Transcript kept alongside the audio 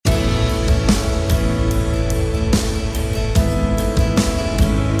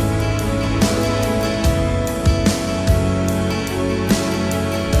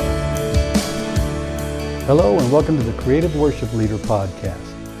Hello and welcome to the Creative Worship Leader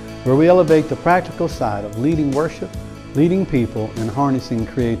Podcast, where we elevate the practical side of leading worship, leading people, and harnessing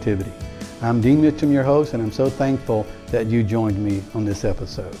creativity. I'm Dean Mitchum, your host, and I'm so thankful that you joined me on this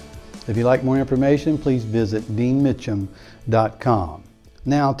episode. If you'd like more information, please visit deanmitchum.com.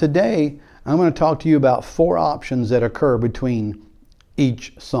 Now, today, I'm going to talk to you about 4 options that occur between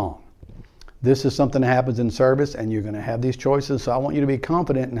each song. This is something that happens in service, and you're going to have these choices, so I want you to be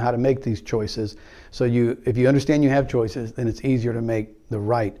confident in how to make these choices. So if you understand you have choices, then it's easier to make the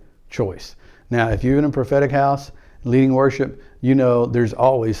right choice. Now, if you're in a prophetic house, leading worship, you know there's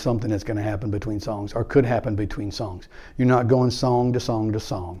always something that's going to happen between songs, or could happen between songs. You're not going song to song to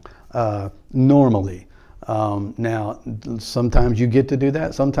song normally. Now, sometimes you get to do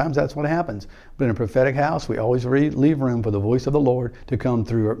that. Sometimes that's what happens. But in a prophetic house, we always leave room for the voice of the Lord to come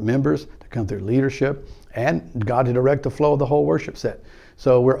through members, to come through leadership, and God to direct the flow of the whole worship set.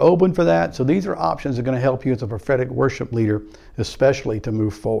 So we're open for that. So these are options that are going to help you as a prophetic worship leader, especially to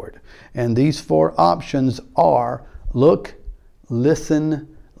move forward. And these 4 options are look,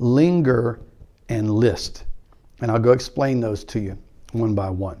 listen, linger, and list. And I'll go explain those to you one by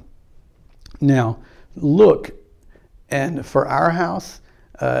one. Now, look, and for our house,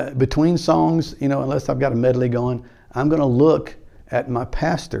 between songs, unless I've got a medley going, I'm going to look at my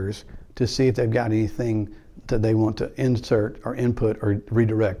pastors to see if they've got anything that they want to insert or input or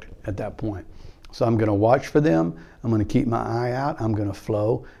redirect at that point. So I'm going to watch for them. I'm going to keep my eye out. I'm going to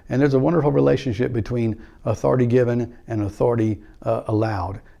flow. And there's a wonderful relationship between authority given and authority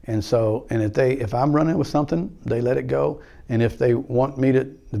allowed. And so, if I'm running with something, they let it go. And if they want me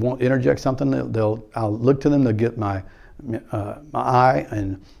to interject something, I'll look to them to get my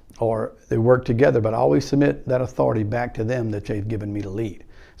eye, or they work together. But I always submit that authority back to them that they've given me to lead.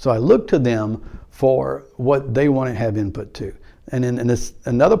 So I look to them for what they want to have input to. And then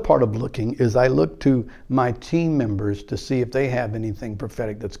another part of looking is I look to my team members to see if they have anything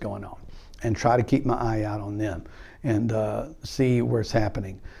prophetic that's going on, and try to keep my eye out on them and see where it's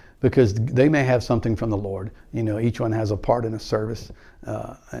happening, because they may have something from the Lord. Each one has a part in a service,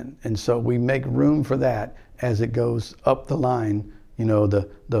 and so we make room for that as it goes up the line.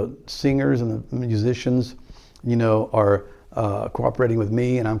 The singers and the musicians, are cooperating with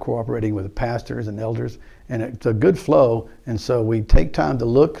me, and I'm cooperating with the pastors and elders, and it's a good flow. And so we take time to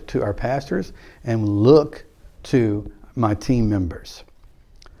look to our pastors and look to my team members.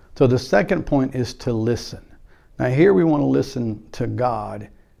 So the second point is to listen. Now here we want to listen to God,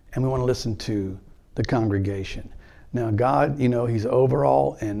 and we want to listen to the congregation. Now God, He's over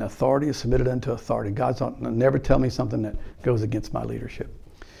all, and authority is submitted unto authority. God's not never tell me something that goes against my leadership.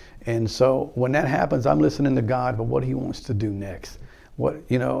 And so when that happens, I'm listening to God, but what He wants to do next.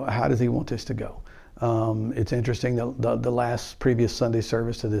 How does He want this to go? It's interesting, the last previous Sunday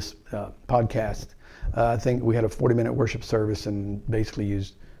service to this podcast, I think we had a 40-minute worship service and basically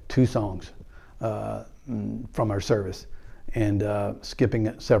used 2 songs from our service, and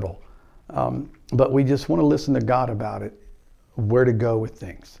skipping several. But we just want to listen to God about it, where to go with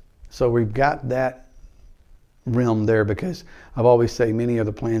things. So we've got that realm there, because I've always say many are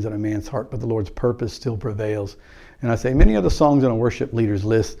the plans in a man's heart, but the Lord's purpose still prevails. And I say many are the songs on a worship leader's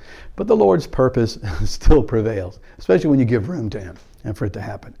list, but the Lord's purpose still prevails, especially when you give room to Him and for it to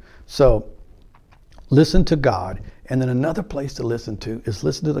happen. So listen to God. And then another place to listen to is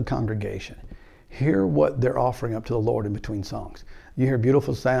listen to the congregation. Hear what they're offering up to the Lord in between songs. You hear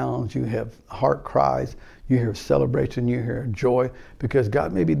beautiful sounds, you have heart cries, you hear celebration, you hear joy, because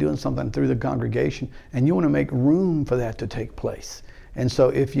God may be doing something through the congregation, and you want to make room for that to take place. And so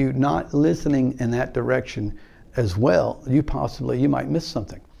if you're not listening in that direction as well, you might miss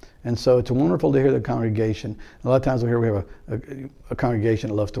something. And so it's wonderful to hear the congregation. A lot of times we have a congregation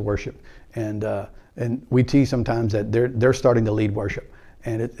that loves to worship, and we tease sometimes that they're starting to lead worship.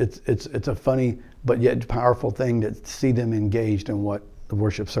 And it's a funny but yet powerful thing to see them engaged in what the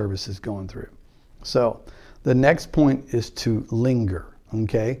worship service is going through. So the next point is to linger,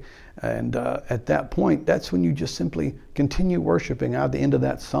 okay? And at that point, that's when you just simply continue worshiping out the end of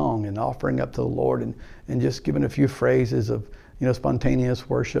that song and offering up to the Lord, and just giving a few phrases of spontaneous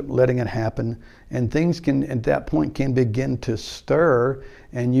worship, letting it happen. And things can, at that point, can begin to stir,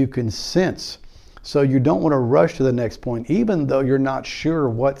 and you can sense. So you don't want to rush to the next point, even though you're not sure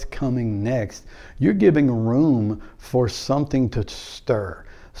what's coming next. You're giving room for something to stir.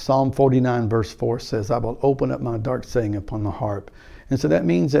 Psalm 49 verse 4 says, I will open up my dark saying upon the harp. And so that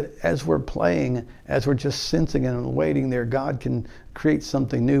means that as we're playing, as we're just sensing and waiting there, God can create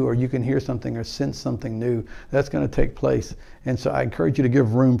something new, or you can hear something or sense something new that's going to take place. And so I encourage you to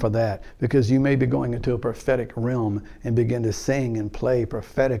give room for that, because you may be going into a prophetic realm and begin to sing and play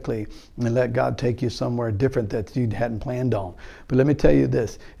prophetically and let God take you somewhere different that you hadn't planned on. But let me tell you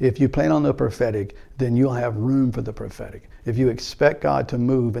this, if you plan on the prophetic, then you'll have room for the prophetic. If you expect God to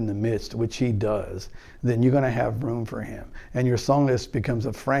move in the midst, which he does, then you're going to have room for him. And your song list becomes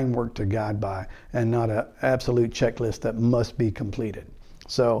a framework to guide by and not an absolute checklist that must be completed.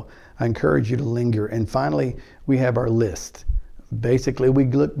 So I encourage you to linger. And finally, we have our list. Basically, we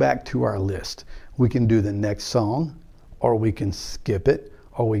look back to our list. We can do the next song, or we can skip it,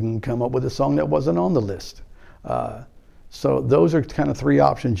 or we can come up with a song that wasn't on the list. So those are kind of three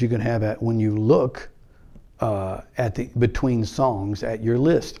options you can have at when you look at the between songs at your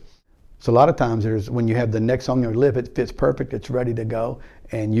list. So a lot of times when you have the next song on your list, it fits perfect, it's ready to go,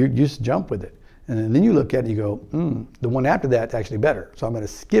 and you just jump with it. And then you look at it and you go, the one after that's actually better. So I'm going to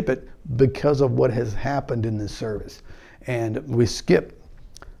skip it because of what has happened in this service. And we skip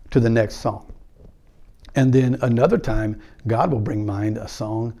to the next song. And then another time, God will bring mind a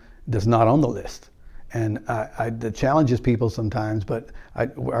song that's not on the list. And the challenge is people sometimes, but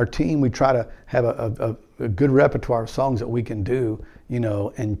our team, we try to have a good repertoire of songs that we can do,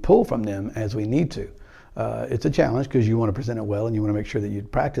 and pull from them as we need to. It's a challenge because you want to present it well and you want to make sure that you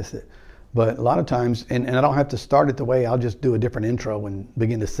practice it. But a lot of times, and I don't have to start it the way, I'll just do a different intro and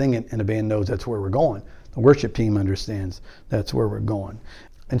begin to sing it, and the band knows that's where we're going. The worship team understands that's where we're going.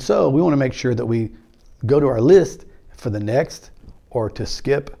 And so we want to make sure that we go to our list for the next, or to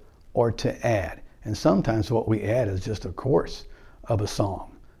skip, or to add. And sometimes what we add is just a chorus of a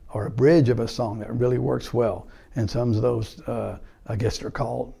song or a bridge of a song that really works well. And some of those, I guess they're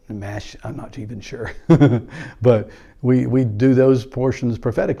called mash, I'm not even sure. But we do those portions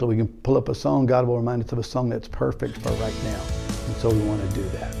prophetically. We can pull up a song, God will remind us of a song that's perfect for right now. And so we want to do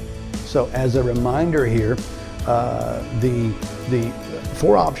that. So as a reminder here, the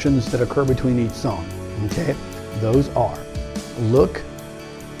four options that occur between each song, okay? Those are look,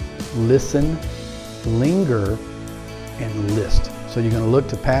 listen, linger, and list. So you're going to look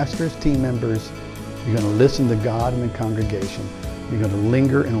to pastors, team members, you're going to listen to God in the congregation, you're going to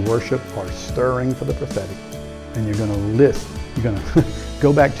linger in worship or stirring for the prophetic, and you're going to list. You're going to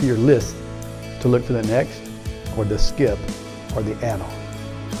go back to your list to look for the next, or the skip, or the add-on.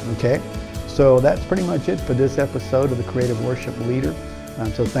 Okay? So that's pretty much it for this episode of the Creative Worship Leader.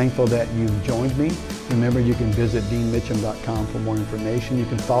 I'm so thankful that you've joined me. Remember, you can visit deanmitchum.com for more information. You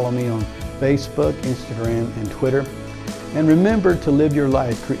can follow me on Facebook, Instagram, and Twitter. And remember to live your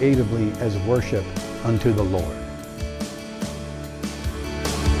life creatively as worship unto the Lord.